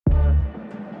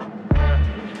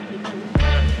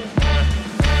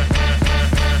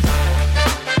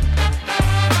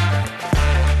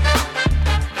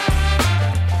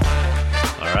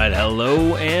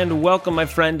welcome, my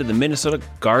friend, to the Minnesota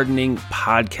Gardening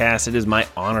Podcast. It is my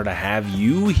honor to have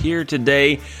you here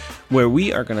today, where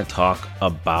we are going to talk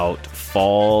about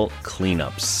fall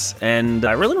cleanups. And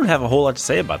I really don't have a whole lot to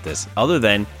say about this, other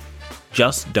than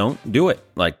just don't do it.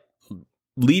 Like,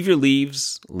 leave your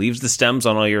leaves the stems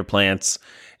on all your plants,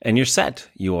 and you're set.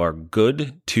 You are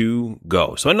good to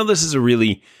go. So I know this is a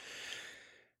really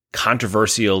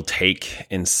controversial take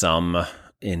in some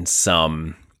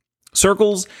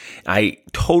circles. I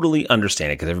totally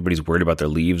understand it because everybody's worried about their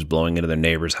leaves blowing into their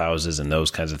neighbors' houses and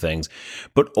those kinds of things.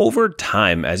 But over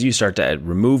time, as you start to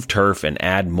remove turf and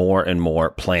add more and more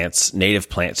plants, native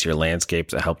plants to your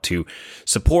landscapes that help to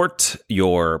support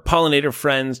your pollinator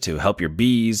friends, to help your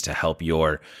bees, to help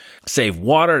your save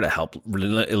water, to help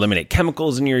eliminate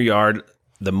chemicals in your yard,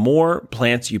 the more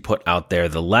plants you put out there,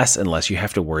 the less and less you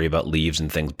have to worry about leaves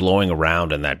and things blowing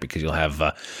around and that, because you'll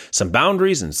have some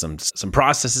boundaries and some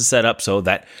processes set up so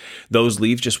that those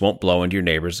leaves just won't blow into your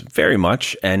neighbors very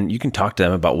much. And you can talk to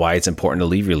them about why it's important to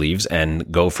leave your leaves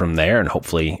and go from there. And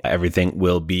hopefully everything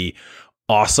will be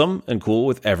awesome and cool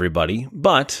with everybody.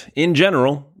 But in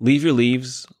general, leave your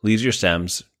leaves your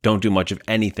stems. Don't do much of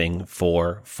anything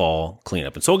for fall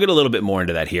cleanup. And so we'll get a little bit more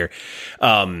into that here.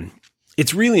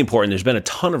 It's really important. There's been a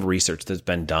ton of research that's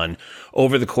been done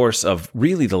over the course of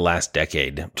really the last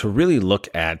decade to really look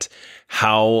at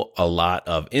how a lot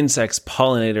of insects,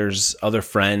 pollinators, other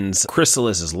friends,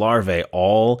 chrysalises, larvae,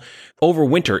 all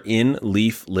overwinter in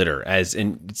leaf litter.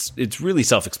 It's really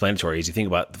self-explanatory. As you think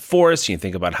about the forest, you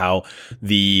think about how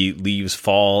the leaves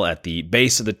fall at the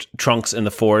base of the trunks in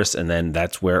the forest, and then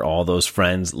that's where all those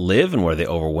friends live and where they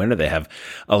overwinter. They have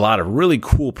a lot of really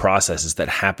cool processes that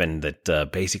happen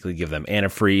that basically give them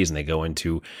antifreeze, and they go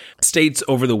into states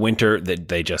over the winter that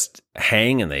they just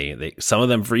hang, and they some of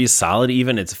them freeze solid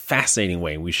even. It's a fascinating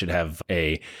way. We should have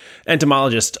a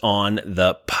entomologist on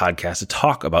the podcast to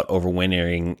talk about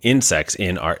overwintering insects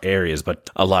in our areas. But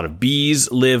a lot of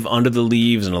bees live under the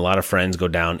leaves, and a lot of friends go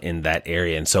down in that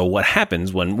area. And so what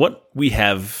happens when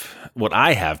what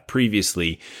I have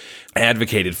previously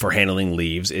advocated for handling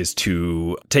leaves is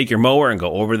to take your mower and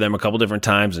go over them a couple different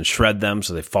times and shred them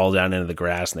so they fall down into the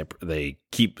grass, and they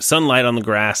keep sunlight on the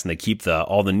grass, and they keep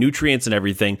all the nutrients and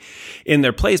everything in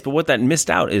their place. But what that missed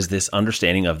out is this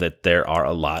understanding of that there are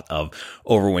a lot of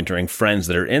overwintering friends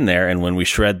that are in there, and when we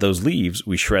shred those leaves,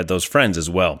 we shred those friends as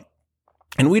well.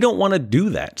 And we don't want to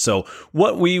do that. So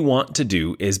what we want to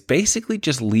do is basically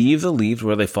just leave the leaves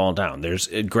where they fall down. There's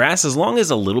grass, as long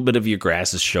as a little bit of your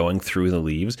grass is showing through the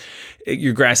leaves,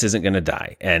 your grass isn't going to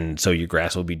die. And so your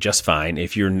grass will be just fine.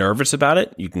 If you're nervous about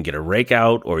it, you can get a rake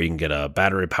out, or you can get a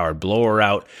battery-powered blower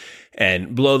out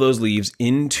and blow those leaves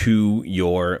into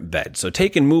your bed. So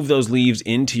take and move those leaves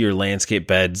into your landscape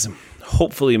beds.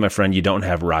 Hopefully, my friend, you don't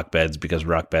have rock beds, because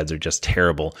rock beds are just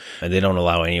terrible and they don't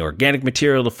allow any organic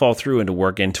material to fall through and to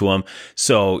work into them.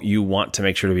 So you want to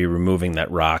make sure to be removing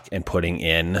that rock and putting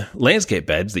in landscape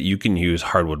beds that you can use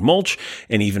hardwood mulch.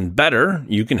 And even better,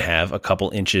 you can have a couple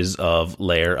inches of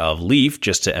layer of leaf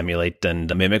just to emulate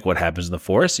and mimic what happens in the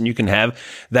forest. And you can have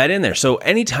that in there. So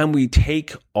anytime we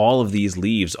take all of these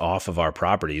leaves off of our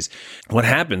properties, what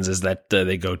happens is that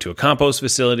they go to a compost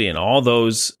facility, and all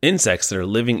those insects that are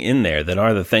living in there that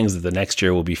are the things that the next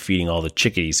year will be feeding all the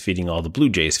chickadees, feeding all the blue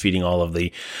jays, feeding all of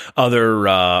the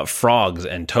other frogs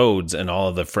and toads and all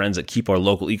of the friends that keep our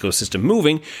local ecosystem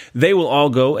moving, they will all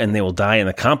go and they will die in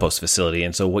the compost facility.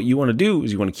 And so what you want to do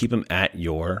is you want to keep them at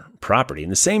your property.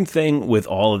 And the same thing with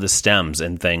all of the stems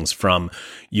and things from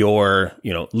your,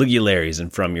 ligularies,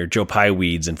 and from your Joe Pye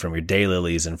weeds, and from your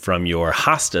daylilies, and from your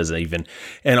hostas even.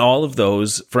 And all of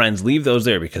those friends, leave those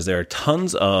there, because there are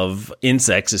tons of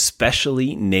insects,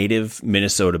 especially native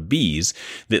Minnesota bees,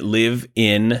 that live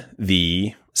in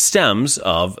the stems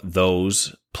of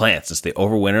those plants. As they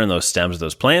overwinter in those stems of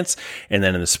those plants, and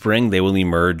then in the spring they will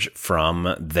emerge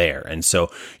from there. And so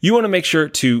you want to make sure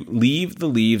to leave the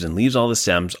leaves and leaves all the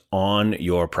stems on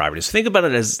your property. So think about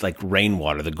it as like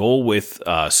rainwater. The goal with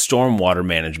stormwater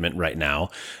management right now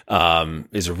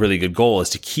is a really good goal, is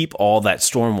to keep all that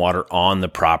stormwater on the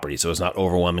property so it's not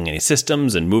overwhelming any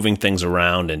systems and moving things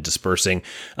around and dispersing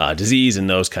disease and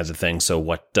those kinds of things. So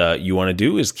what you want to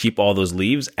do is keep all those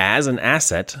leaves as an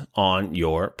asset on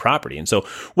your property. And so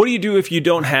what do you do if you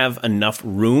don't have enough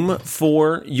room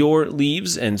for your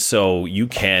leaves? And so you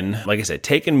can, like I said,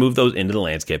 take and move those into the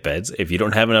landscape beds. If you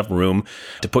don't have enough room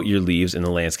to put your leaves in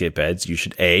the landscape beds, you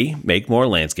should A, make more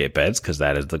landscape beds, because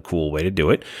that is the cool way to do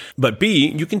it. But B,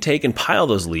 you can take and pile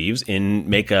those leaves and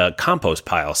make a compost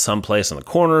pile someplace on the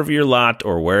corner of your lot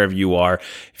or wherever you are.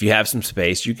 If you have some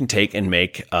space, you can take and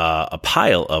make a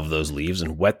pile of those leaves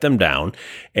and wet them down,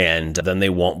 and then they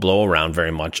won't blow around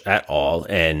very much at all,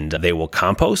 and they will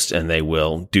compost and they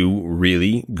will do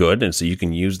really good. And so you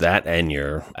can use that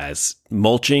as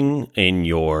mulching in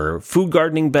your food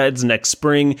gardening beds next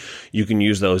spring. You can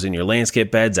use those in your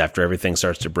landscape beds after everything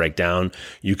starts to break down.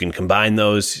 You can combine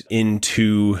those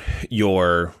into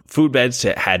your food beds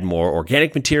to add more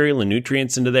organic material and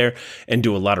nutrients into there and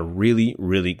do a lot of really,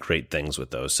 really great things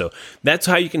with those. So that's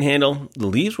how you can handle the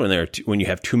leaves when you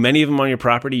have too many of them on your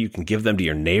property. You can give them to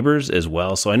your neighbors as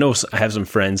well. So I know I have some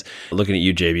friends looking at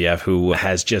you, JBF, who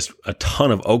has just a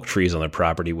ton of oak trees on their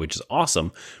property, which is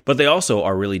awesome, but they also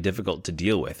are really difficult to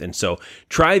deal with. And so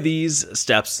try these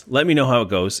steps. Let me know how it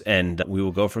goes, and we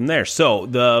will go from there. So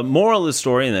the moral of the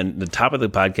story, and then the top of the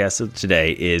podcast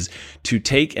today, is to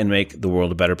take and make the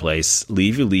world a better place.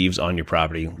 Leave your leaves on your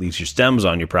property, leave your stems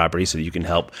on your property so that you can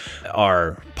help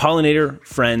our pollinator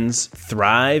friends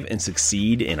thrive and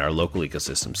succeed in our local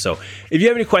ecosystem. So if you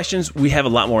have any questions, we have a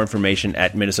lot more information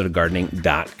at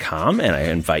minnesotagardening.com, and I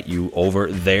invite you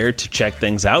over there to check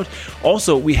things out.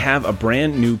 Also, we have a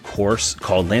brand new course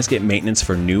called Landscape Maintenance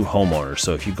for New Homeowners.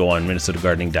 So if you go on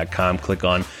minnesotagardening.com, click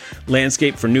on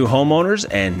Landscape for New Homeowners,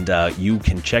 and you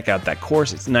can check out that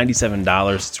course. It's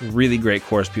 $97. It's a really great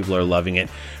course. People are loving it,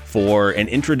 for an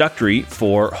introductory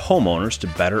for homeowners to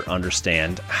better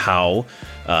understand how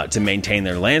to maintain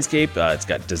their landscape. It's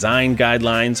got design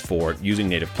guidelines for using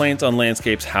native plants on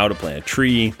landscapes, how to plant a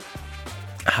tree,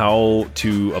 how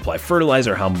to apply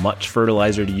fertilizer, how much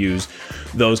fertilizer to use,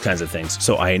 those kinds of things.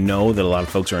 So I know that a lot of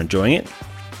folks are enjoying it,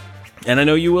 and I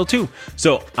know you will too.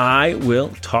 So I will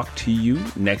talk to you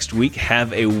next week.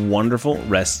 Have a wonderful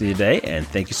rest of your day, and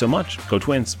thank you so much. Go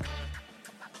Twins.